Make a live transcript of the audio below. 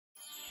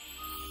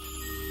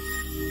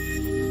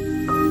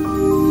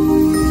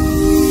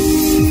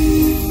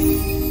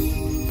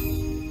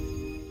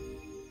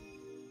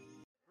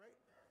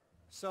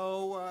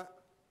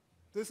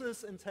This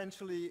is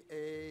intentionally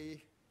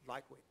a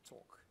lightweight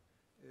talk.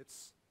 It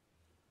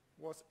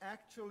was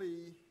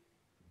actually,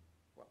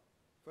 well,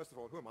 first of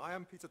all, who am I?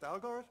 I'm Peter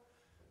Dalgaard.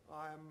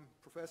 I'm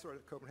professor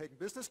at Copenhagen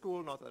Business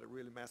School, not that it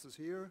really matters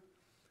here.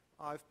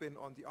 I've been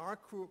on the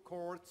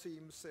R-Core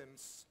team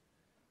since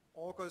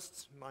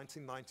August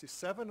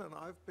 1997, and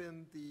I've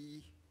been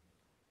the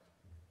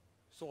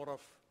sort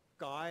of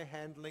guy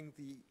handling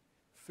the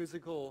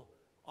physical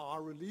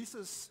R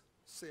releases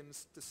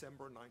since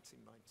December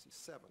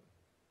 1997.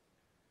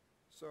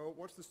 So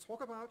what's this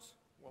talk about?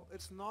 Well,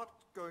 it's not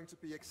going to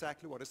be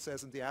exactly what it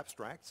says in the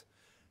abstract,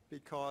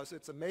 because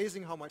it's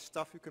amazing how much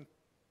stuff you can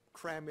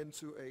cram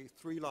into a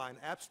 3-line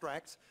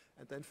abstract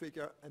and then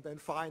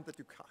find that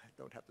you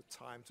don't have the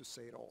time to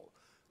say it all.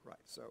 Right,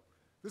 so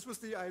this was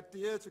the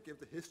idea, to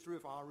give the history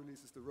of R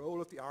releases, the role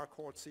of the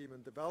R-Core team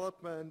in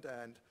development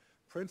and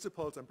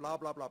principles and blah,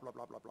 blah, blah, blah,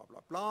 blah, blah, blah,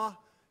 blah, blah.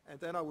 And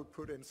then I would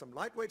put in some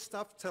lightweight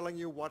stuff telling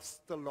you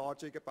what's the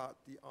logic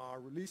about the R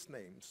release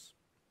names.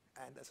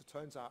 And as it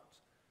turns out,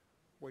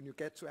 when you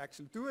get to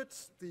actually do it,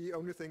 the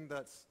only thing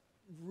that's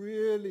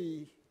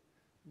really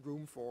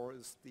room for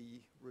is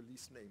the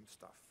release name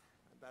stuff.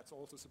 And that's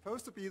also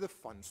supposed to be the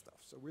fun stuff.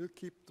 So we'll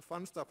keep the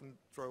fun stuff and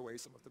throw away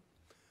some of the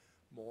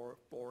more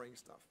boring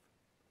stuff.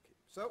 Okay.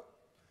 So,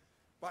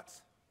 but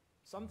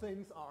some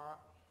things are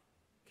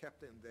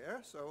kept in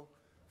there. So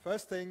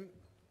first thing,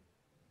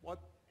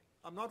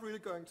 I'm not really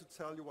going to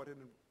tell you what is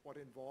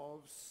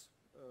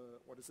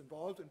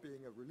involved in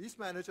being a release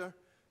manager,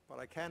 but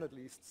I can at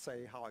least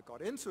say how I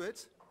got into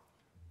it.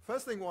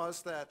 First thing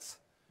was that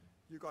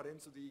you got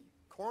into the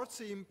core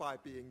team by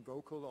being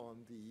vocal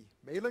on the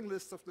mailing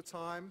list of the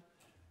time.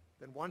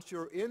 Then once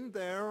you're in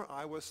there,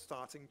 I was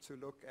starting to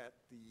look at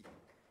the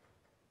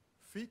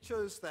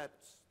features that,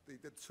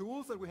 the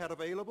tools that we had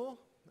available,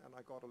 and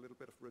I got a little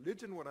bit of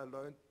religion when I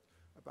learned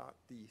about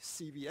the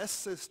CVS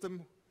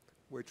system,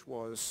 which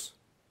was,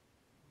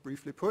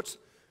 briefly put,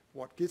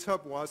 what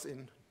GitHub was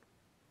in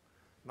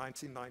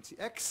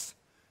 1990X.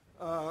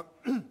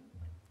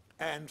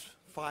 And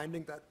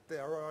finding that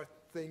there are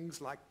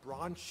things like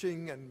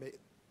branching and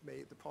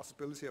the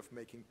possibility of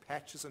making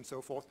patches and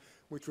so forth,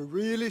 which we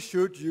really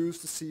should use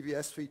the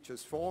CVS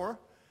features for.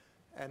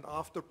 And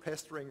after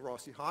pestering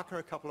Rossi Harker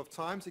a couple of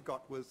times, he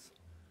got with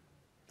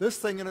this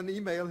thing in an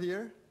email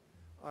here.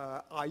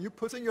 Are you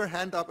putting your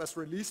hand up as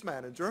release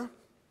manager?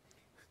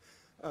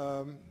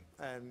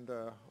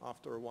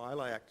 After a while,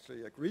 I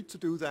actually agreed to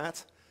do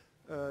that.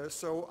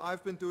 So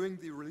I've been doing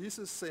the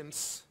releases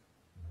since,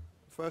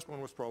 the first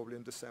one was probably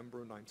in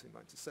December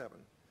 1997.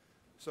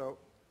 So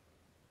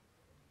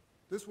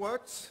this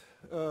worked.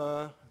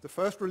 The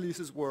first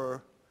releases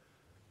were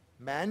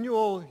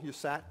manual. You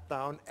sat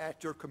down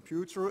at your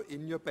computer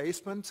in your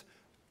basement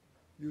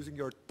using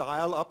your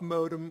dial-up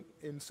modem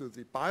into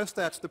the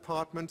biostats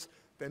department.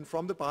 Then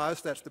from the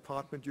biostats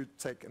department, you'd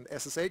take an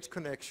SSH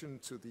connection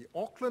to the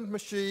Auckland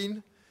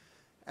machine,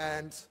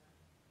 and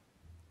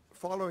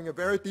following a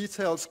very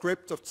detailed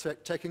script of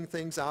checking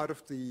things out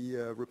of the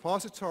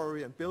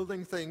repository and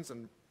building things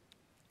and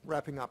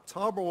wrapping up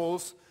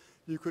tarballs,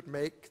 you could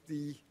make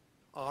the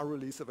R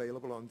release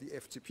available on the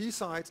FTP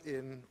site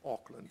in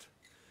Auckland.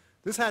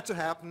 This had to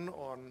happen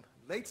on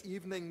late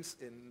evenings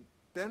in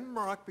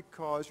Denmark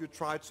because you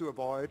tried to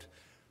avoid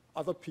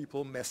other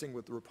people messing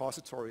with the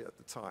repository at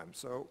the time.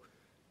 So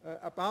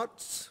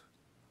about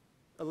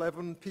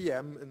 11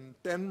 p.m. in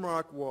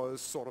Denmark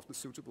was sort of the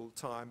suitable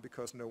time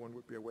because no one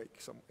would be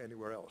awake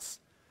anywhere else.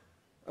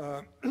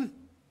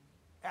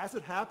 As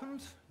it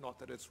happened, not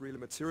that it's really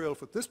material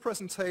for this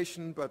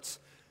presentation, but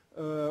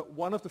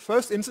one of the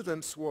first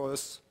incidents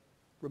was,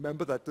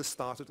 remember that this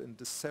started in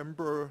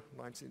December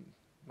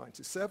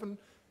 1997.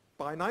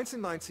 By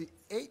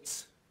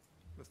 1998,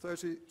 the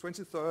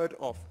 23rd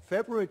of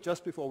February,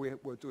 just before we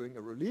were doing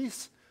a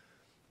release,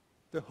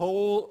 the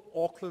whole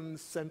Auckland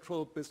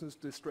Central Business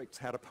District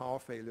had a power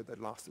failure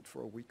that lasted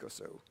for a week or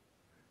so.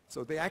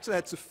 So they actually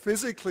had to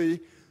physically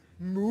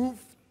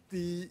move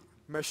the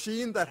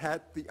machine that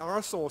had the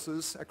R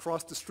sources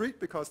across the street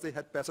because they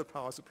had better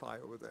power supply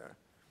over there.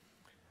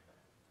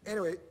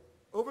 Anyway,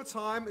 over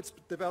time it's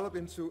developed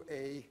into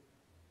a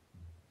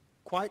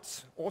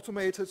quite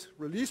automated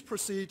release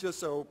procedure.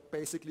 So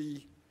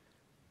basically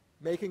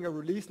making a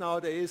release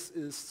nowadays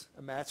is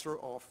a matter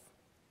of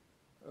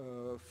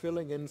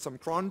filling in some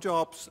cron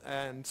jobs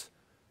and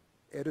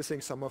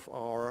editing some of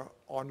our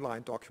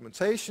online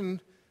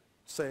documentation,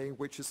 saying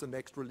which is the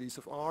next release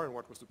of R and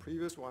what was the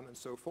previous one and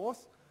so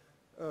forth.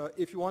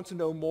 If you want to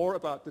know more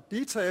about the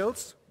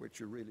details, which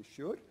you really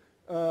should,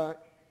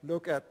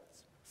 look at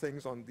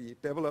things on the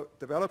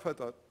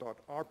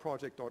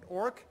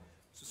developer.rproject.org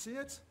to see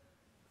it.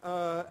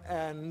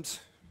 And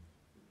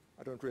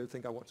I don't really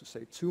think I want to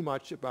say too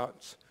much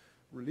about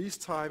release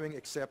timing,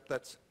 except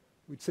that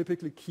we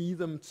typically key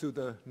them to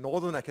the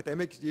northern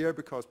academic year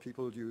because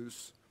people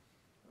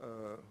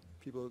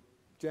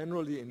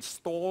generally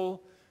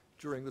install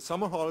during the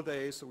summer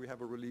holidays, so we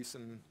have a release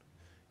in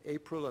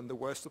April and the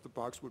worst of the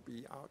bugs would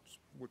be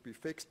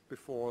fixed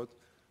before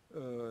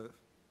the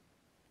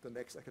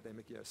next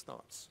academic year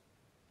starts.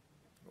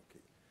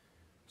 Okay.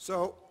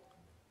 So,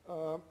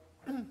 I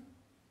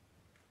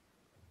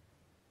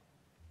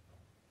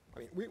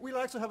mean, we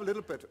like to have a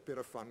little bit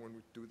of fun when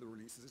we do the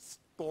releases. It's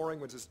boring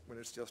when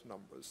it's just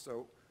numbers.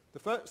 So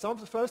some of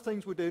the first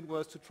things we did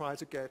was to try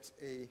to get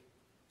a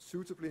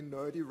suitably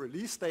nerdy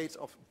release date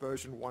of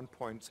version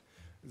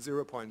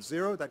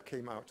 1.0.0 that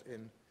came out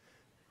in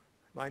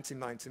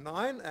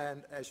 1999.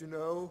 And as you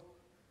know,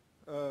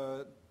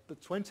 the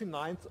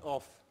 29th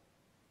of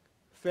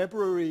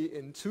February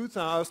in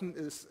 2000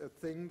 is a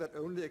thing that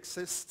only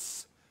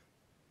exists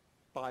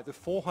by the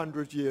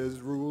 400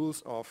 years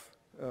rules of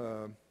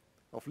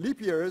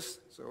leap years.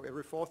 So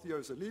every fourth year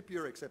is a leap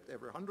year, except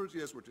every 100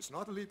 years, which is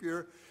not a leap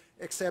year,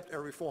 except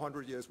every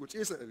 400 years, which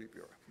is a leap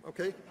year.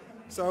 Okay?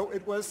 So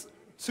it was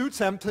too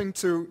tempting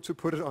to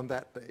put it on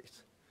that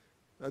date.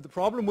 The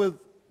problem with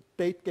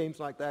date games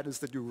like that is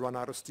that you run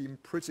out of steam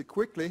pretty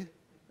quickly.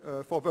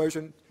 For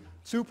version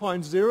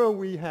 2.0,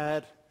 we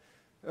had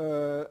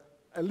a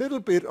little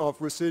bit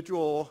of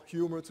residual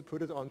humor to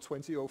put it on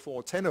 2004,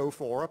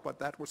 1004, but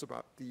that was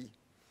about the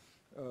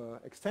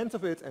extent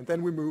of it, and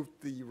then we moved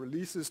the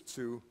releases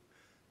to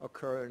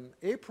occur in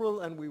April,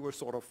 and we were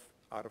sort of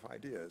out of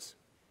ideas.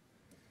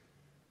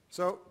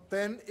 So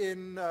then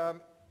in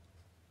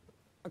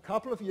a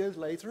couple of years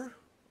later,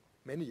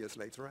 many years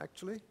later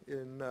actually,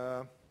 in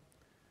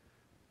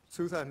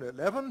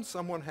 2011,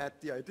 someone had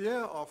the idea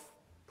of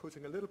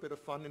putting a little bit of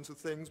fun into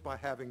things by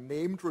having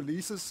named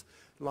releases,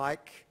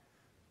 like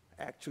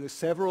actually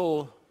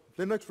several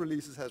Linux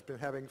releases has been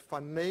having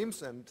fun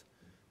names, and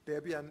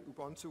Debian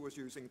Ubuntu was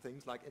using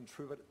things like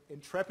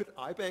Intrepid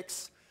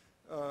Ibex,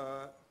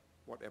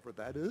 whatever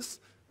that is.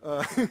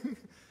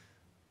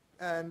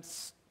 And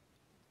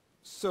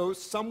so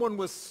someone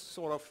was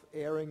sort of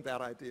airing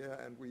that idea,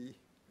 and we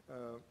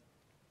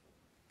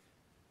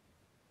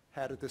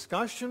had a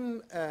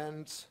discussion,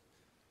 and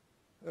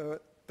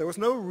there was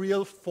no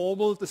real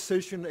formal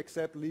decision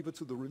except leave it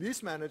to the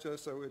release manager.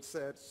 So it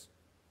said,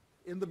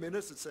 in the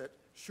minutes it said,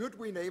 should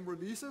we name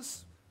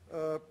releases?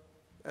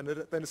 And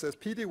then it says,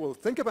 PD will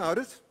think about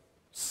it.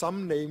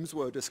 Some names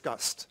were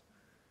discussed.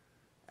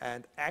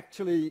 And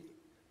actually,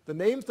 the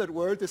names that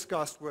were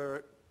discussed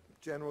were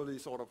generally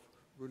sort of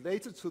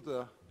related to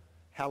the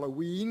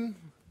Halloween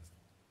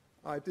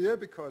idea,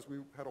 because we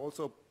had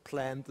also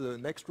planned the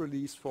next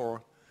release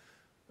for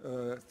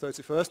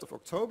 31st of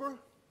October.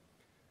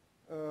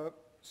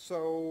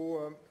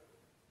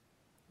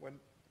 When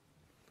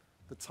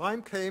the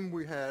time came,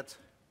 we had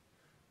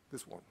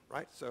this one,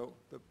 right? So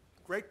the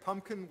Great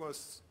Pumpkin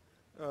was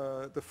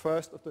the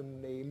first of the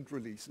named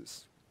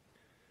releases.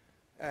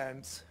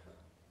 And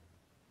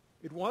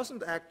it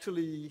wasn't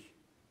actually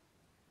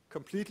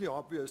completely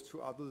obvious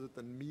to others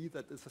than me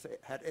that this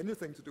had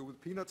anything to do with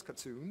Peanuts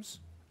cartoons,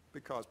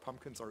 because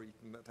pumpkins are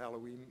eaten at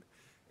Halloween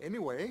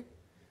anyway.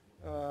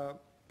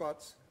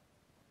 But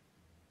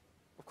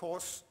of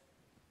course,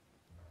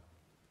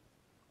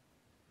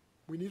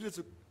 we needed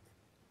to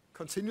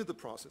continue the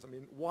process. I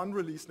mean, one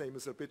release name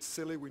is a bit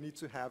silly. We need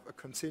to have a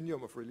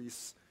continuum of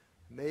release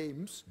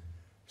names.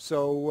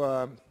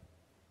 So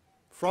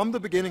from the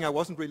beginning, I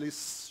wasn't really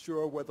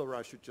sure whether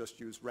I should just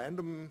use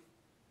random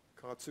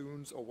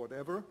cartoons or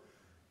whatever.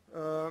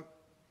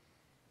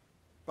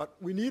 But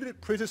we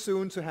needed pretty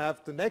soon to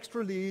have the next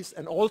release,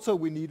 and also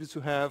we needed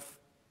to have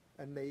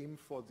a name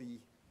for the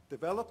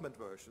development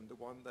version, the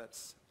one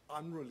that's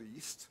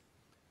unreleased.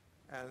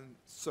 And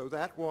so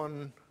that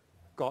one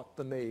got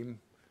the name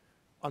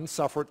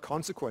Unsuffered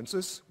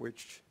Consequences,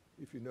 which,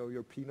 if you know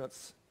your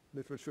Peanuts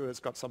literature, has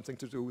got something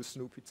to do with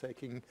Snoopy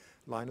taking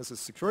Linus's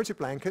security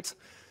blanket.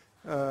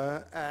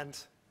 And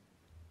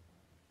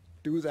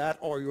do that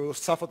or you'll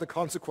suffer the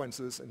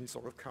consequences. And he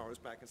sort of cowers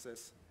back and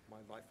says, my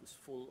life is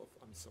full of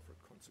unsuffered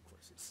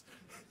consequences.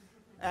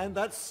 And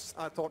that's,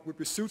 I thought, would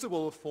be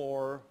suitable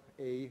for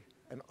an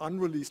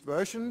unreleased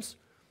version,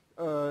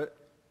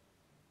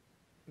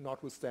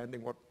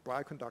 notwithstanding what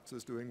Bioconductor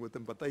is doing with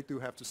them, but they do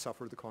have to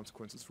suffer the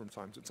consequences from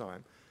time to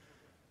time.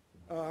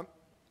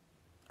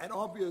 And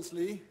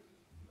obviously,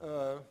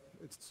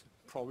 it's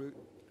probably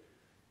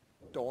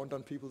dawned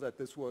on people that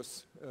this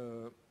was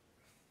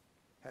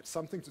had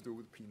something to do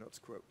with Peanuts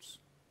quotes.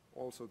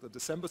 Also, the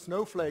December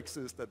snowflakes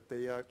is that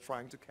they are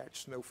trying to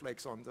catch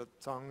snowflakes on the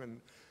tongue,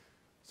 and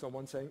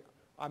someone saying,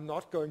 I'm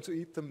not going to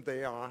eat them,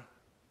 they are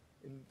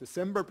in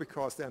December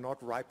because they're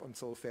not ripe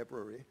until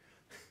February.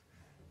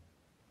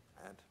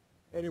 And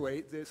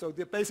anyway, so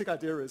the basic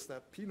idea is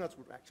that Peanuts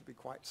would actually be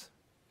quite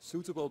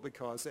suitable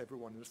because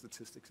everyone in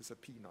statistics is a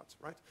peanut,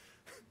 right?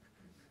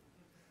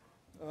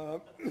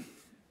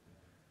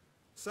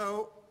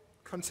 So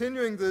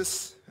continuing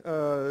this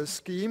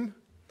scheme,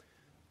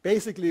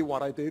 basically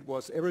what I did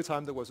was every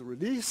time there was a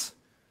release,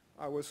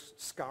 I was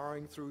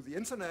scouring through the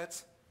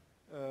internet.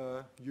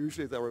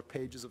 Usually there were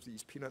pages of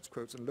these Peanuts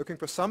quotes and looking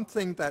for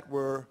something that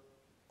were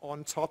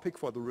on topic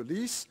for the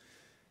release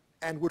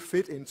and would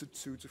fit into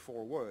 2 to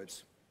 4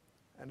 words.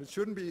 And it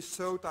shouldn't be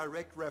so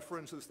direct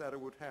references that it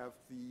would have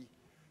the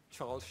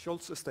Charles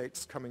Schulz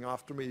estates coming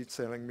after me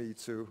telling me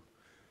to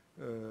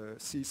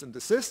cease and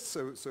desist,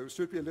 so it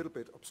should be a little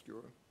bit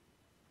obscure.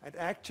 And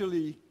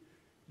actually,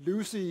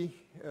 Lucy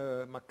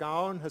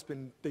McGowan has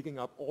been digging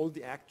up all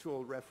the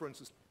actual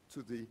references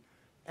to the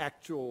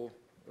actual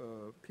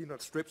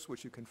peanut strips,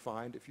 which you can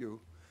find if you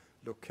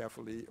look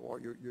carefully, or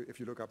if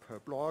you look up her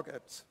blog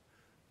at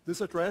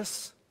this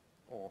address,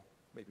 or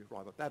maybe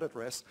rather that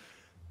address.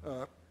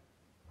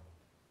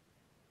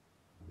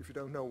 If you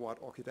don't know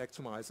what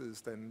orchidectomize is,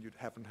 then you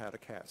haven't had a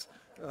cat.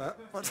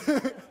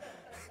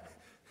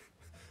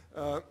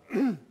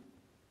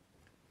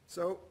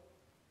 So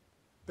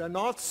they're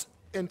not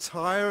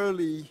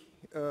entirely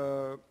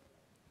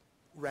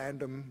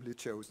randomly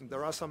chosen.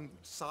 There are some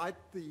side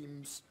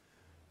themes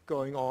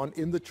going on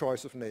in the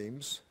choice of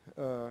names.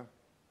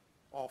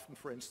 Often,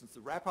 for instance, the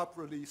wrap-up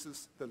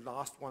releases, the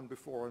last one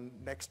before a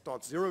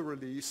next.0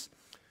 release,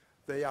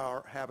 they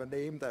have a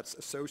name that's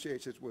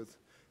associated with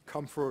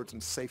comfort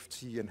and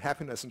safety and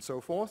happiness and so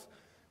forth.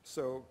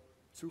 So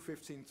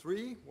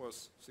 2.15.3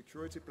 was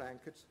security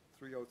blanket,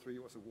 3.03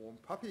 was a warm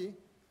puppy,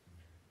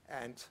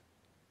 and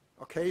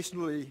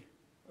occasionally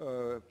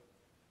a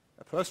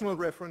personal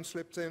reference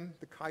slipped in.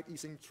 The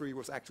kite-eating tree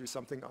was actually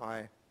something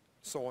I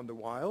saw in the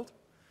wild,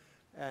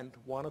 and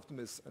one of them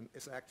is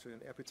actually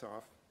an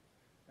epitaph,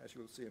 as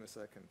you'll see in a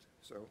second.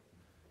 So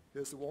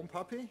here's the warm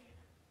puppy,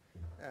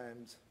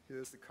 and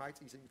here's the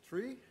kite-eating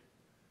tree,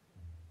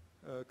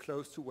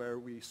 close to where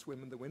we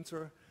swim in the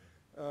winter.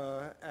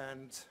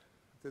 And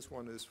this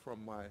one is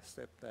from my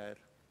stepdad,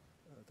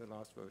 the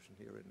last version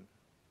here in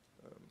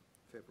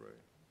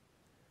February.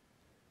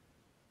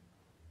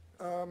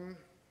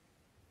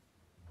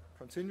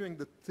 Continuing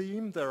the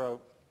theme, there are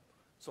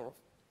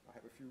I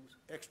have a few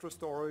extra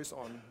stories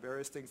on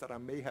various things that I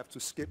may have to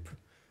skip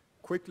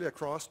quickly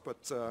across,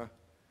 but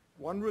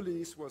one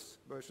release was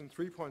version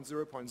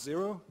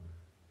 3.0.0,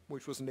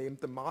 which was named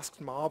The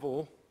Masked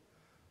Marvel.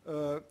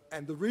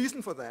 And the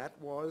reason for that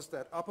was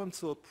that up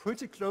until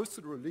pretty close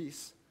to the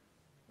release,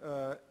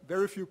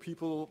 very few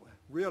people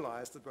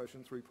realized that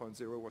version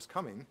 3.0 was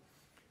coming,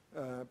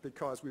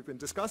 because we've been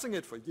discussing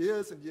it for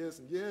years and years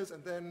and years,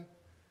 and then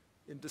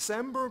in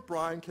December,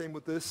 Brian came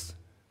with this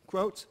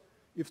quote,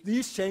 "If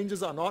these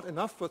changes are not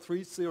enough for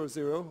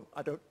 3.0.0,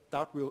 I don't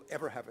doubt we'll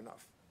ever have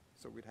enough."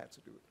 So we'd had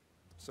to do it.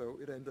 So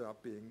it ended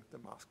up being The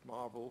Masked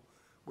Marvel,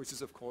 which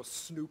is of course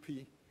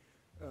Snoopy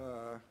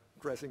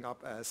dressing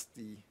up as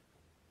the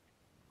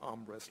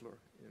arm wrestler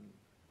in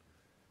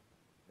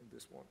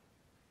this one.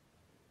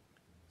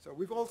 So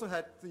we've also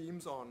had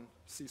themes on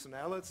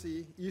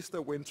seasonality.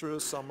 Easter, winter,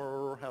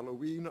 summer,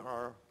 Halloween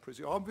are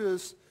pretty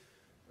obvious.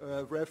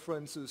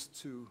 References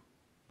to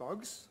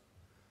bugs,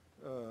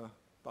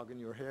 bug in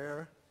your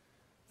hair,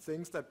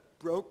 things that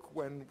broke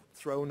when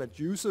thrown at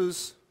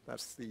users,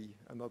 that's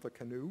another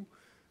canoe.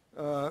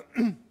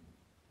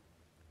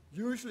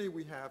 Usually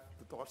we have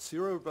the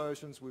 .0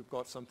 versions, we've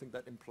got something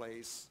that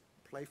implies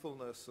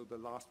playfulness, so the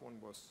last one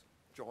was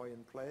joy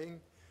in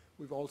playing.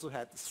 We've also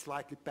had the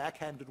slightly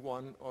backhanded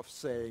one of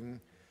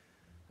saying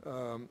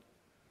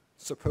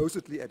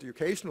supposedly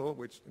educational,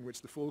 in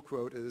which the full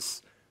quote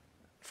is,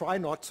 "Try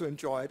not to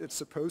enjoy it, it's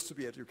supposed to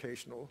be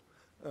educational,"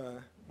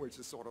 which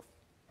is sort of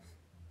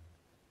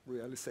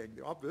really saying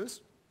the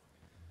obvious.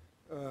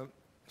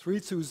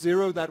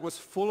 3.2.0, that was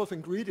full of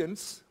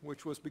ingredients,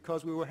 which was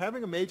because we were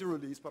having a major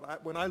release,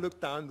 but when I looked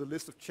down the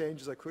list of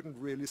changes, I couldn't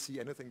really see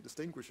anything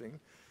distinguishing.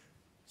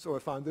 So I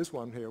found this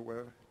one here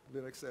where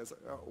Linux says,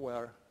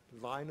 where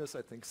Linus,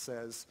 I think,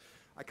 says,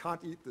 "I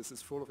can't eat this,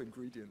 it's full of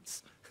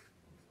ingredients."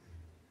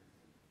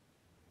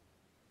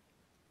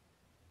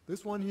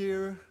 This one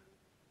here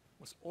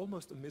was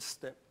almost a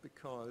misstep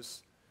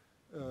because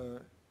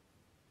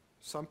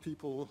some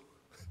people,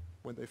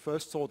 when they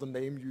first saw the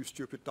name "You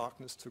Stupid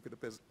Darkness," took it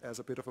as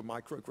a bit of a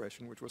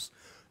microaggression, which was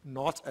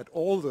not at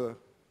all the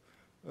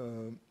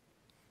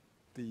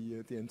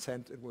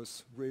intent. It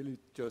was really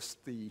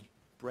just the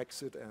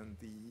Brexit and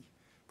the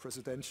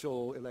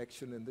presidential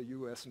election in the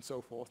US and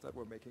so forth that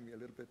were making me a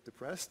little bit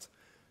depressed.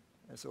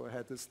 And so I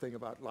had this thing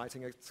about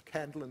lighting a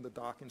candle in the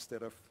dark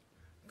instead of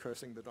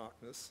cursing the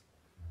darkness.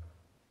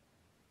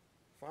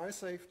 Fire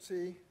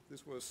safety,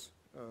 this was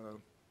a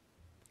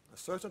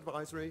search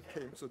advisory,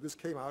 so this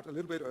came out a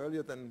little bit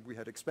earlier than we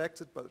had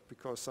expected, but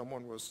because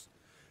someone was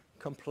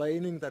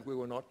complaining that we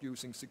were not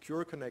using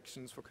secure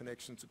connections for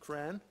connection to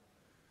CRAN.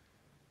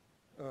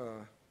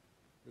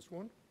 This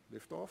one,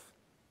 liftoff.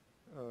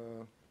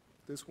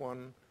 This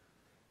one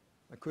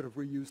I could have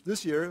reused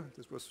this year.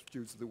 This was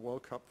due to the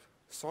World Cup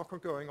soccer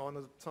going on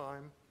at the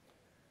time.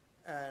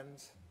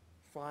 And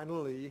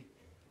finally,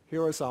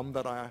 here are some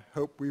that I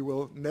hope we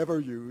will never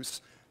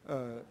use.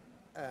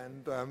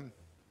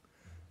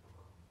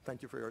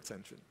 Thank you for your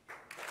attention.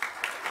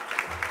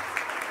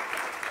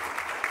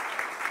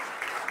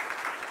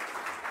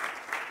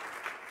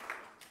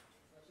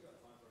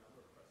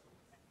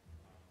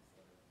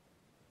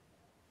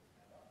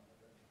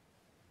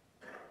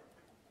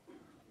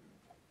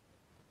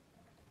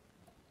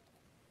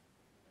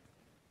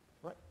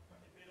 Right.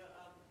 Hey Peter,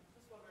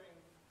 just wondering,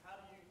 how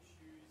do you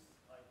choose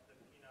like the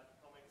Peanut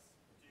comics?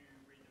 Do you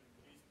read them in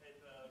the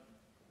newspaper?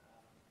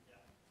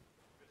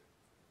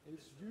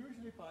 It's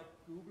usually by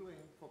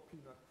Googling for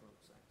peanut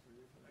quotes, actually.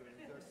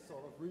 just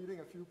sort of reading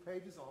a few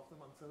pages of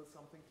them until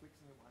something clicks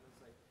in your mind and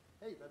say,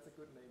 hey, that's a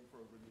good name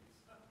for a release.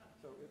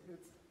 So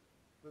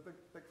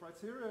the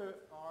criteria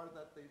are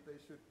that they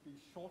should be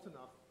short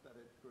enough that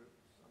it could,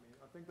 I mean,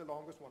 I think the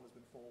longest one has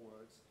been 4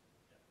 words.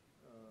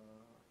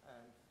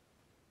 And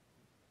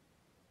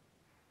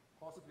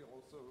possibly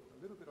also a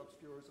little bit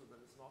obscure so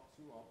that it's not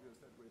too obvious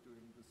that we're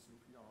doing the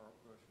SNOOPR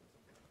version or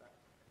something like that.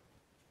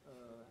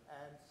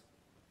 And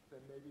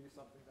then maybe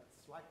something that's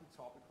slightly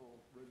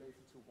topical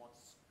related to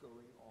what's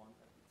going on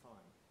at the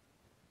time.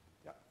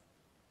 Yeah?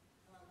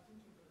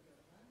 Since you've got a bit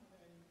of time, are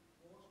there any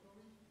war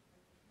stories?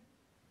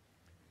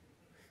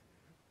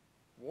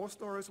 War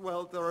stories,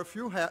 well, there are a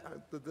few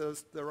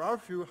there are a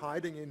few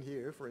hiding in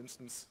here, for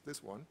instance,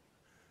 this one.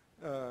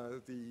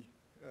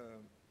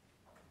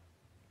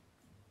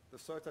 The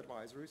cert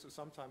advisory, so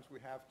sometimes we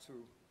have to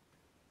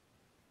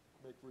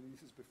make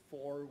releases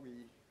before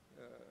we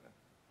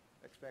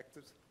expect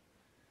it.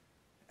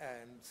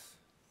 And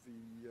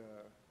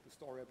the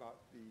story about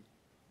the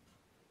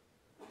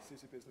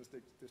City Business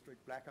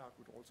District blackout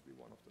would also be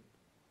one of them.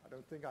 I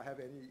don't think I have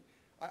any,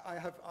 I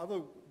have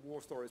other war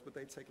stories, but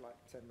they take like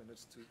 10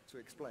 minutes to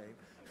explain.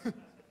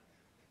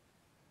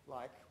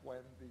 Like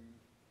when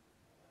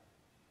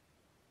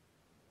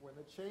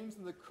the change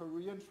in the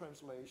Korean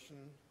translation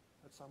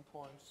at some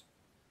point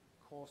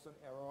caused an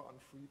error on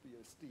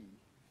FreeBSD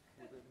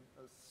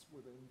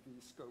within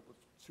the scope of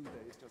 2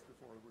 days just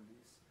before a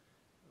release.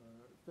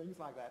 Things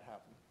like that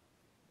happen.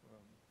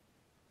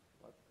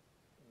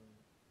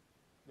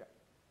 Yeah.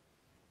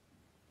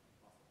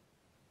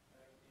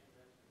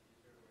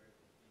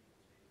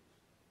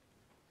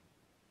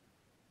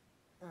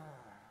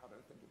 I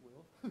don't think it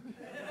will.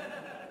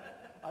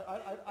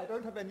 I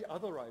don't have any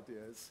other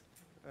ideas.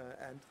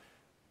 And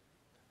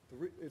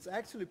it's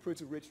actually a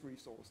pretty rich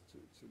resource to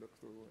look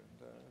through.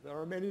 And there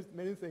are many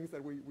things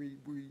that we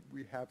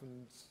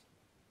haven't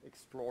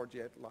explored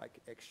yet, like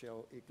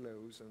eggshell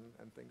igloos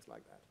and things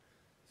like that.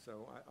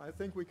 So I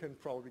think we can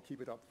probably keep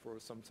it up for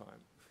some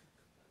time.